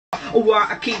Alright,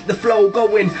 I keep the flow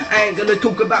going. I ain't gonna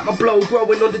talk about my blow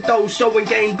growing on the dough, showing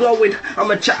game glowing.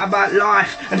 I'ma chat about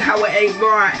life and how it ain't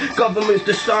right. Governments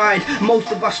decide.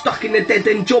 Most of us stuck in a dead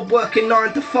end job working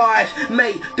 9 to 5.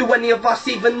 Mate, do any of us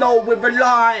even know we're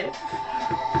alive?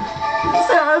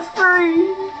 Set us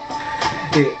free.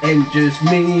 It ain't just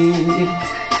me,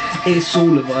 it's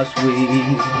all of us. We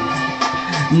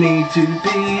need to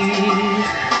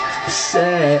be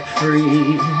set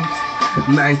free.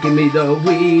 Man, give me the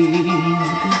weed,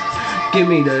 give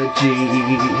me the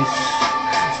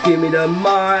G's, give me the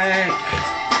mic,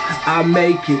 I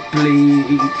make it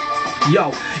bleed.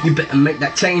 Yo, you better make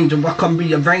that change or I can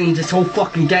rearrange this whole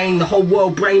fucking game. The whole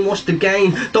world brainwashed the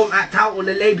game. Don't act out on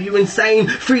the label, you insane.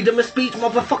 Freedom of speech,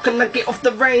 motherfucker, now get off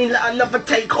the rein. Let another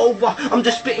take over. I'm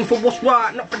just spitting for what's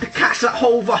right, not for the cash like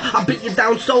Hover. I beat you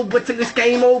down sober till it's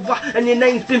game over and your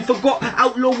name's been forgot.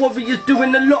 Outlaw warriors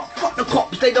doing a lot. Fuck the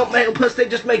cops, they don't help us, they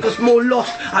just make us more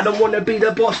lost. I don't wanna be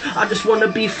the boss, I just wanna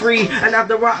be free and have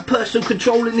the right person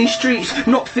controlling these streets.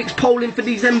 Not fixed polling for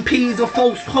these MPs or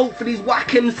false hope for these whack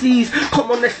MCs.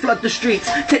 Come on, let's flood the streets,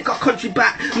 take our country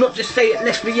back, not just say it,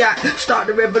 let's react. Start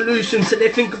the revolution so they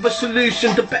think of a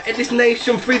solution to better this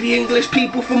nation. Free the English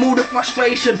people from all the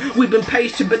frustration. We've been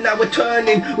patient but now we're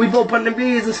turning. We've opened the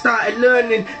ears and started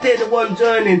learning. They're the ones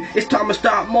earning. It's time to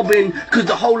start mobbing, cause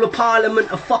the whole of Parliament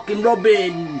are fucking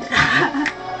robbing.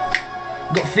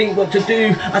 Got to think what to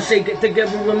do. I say get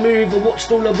together and move. I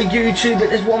watched all over YouTube, but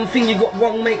there's one thing you got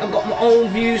wrong, mate. I got my own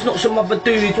views, not some other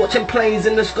dudes watching planes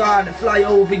in the sky that fly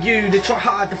over you. They try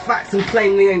hard the facts and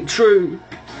claim they ain't true,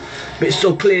 but it's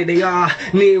so clear they are,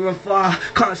 near and far.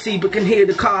 Can't see but can hear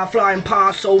the car flying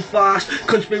past so fast.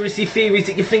 Conspiracy theories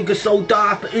that you think are so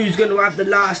dark, but who's gonna have the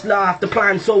last laugh? The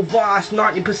plan's so vast,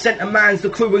 90% of man's the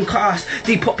crew and cast.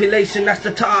 Depopulation, that's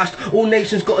the task. All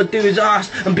nations gotta do is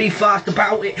ask and be fast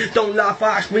about it. Don't laugh,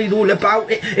 ask, read all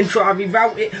about it and try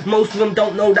reroute it. Most of them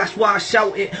don't know, that's why I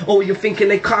shout it. Or you're thinking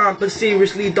they can't, but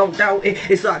seriously don't doubt it.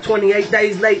 It's like 28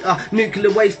 days later,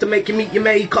 nuclear waste to make you meet your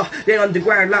maker. They're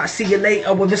underground like see you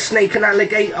later with a snake an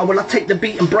alligator. Well, I take the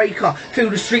beat and break her, fill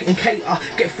the street and cater,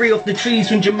 get free off the trees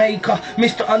from Jamaica.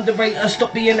 Mr. Underrater,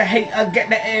 stop being a hater, get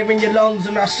the air in your lungs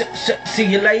and I'll see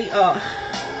you later.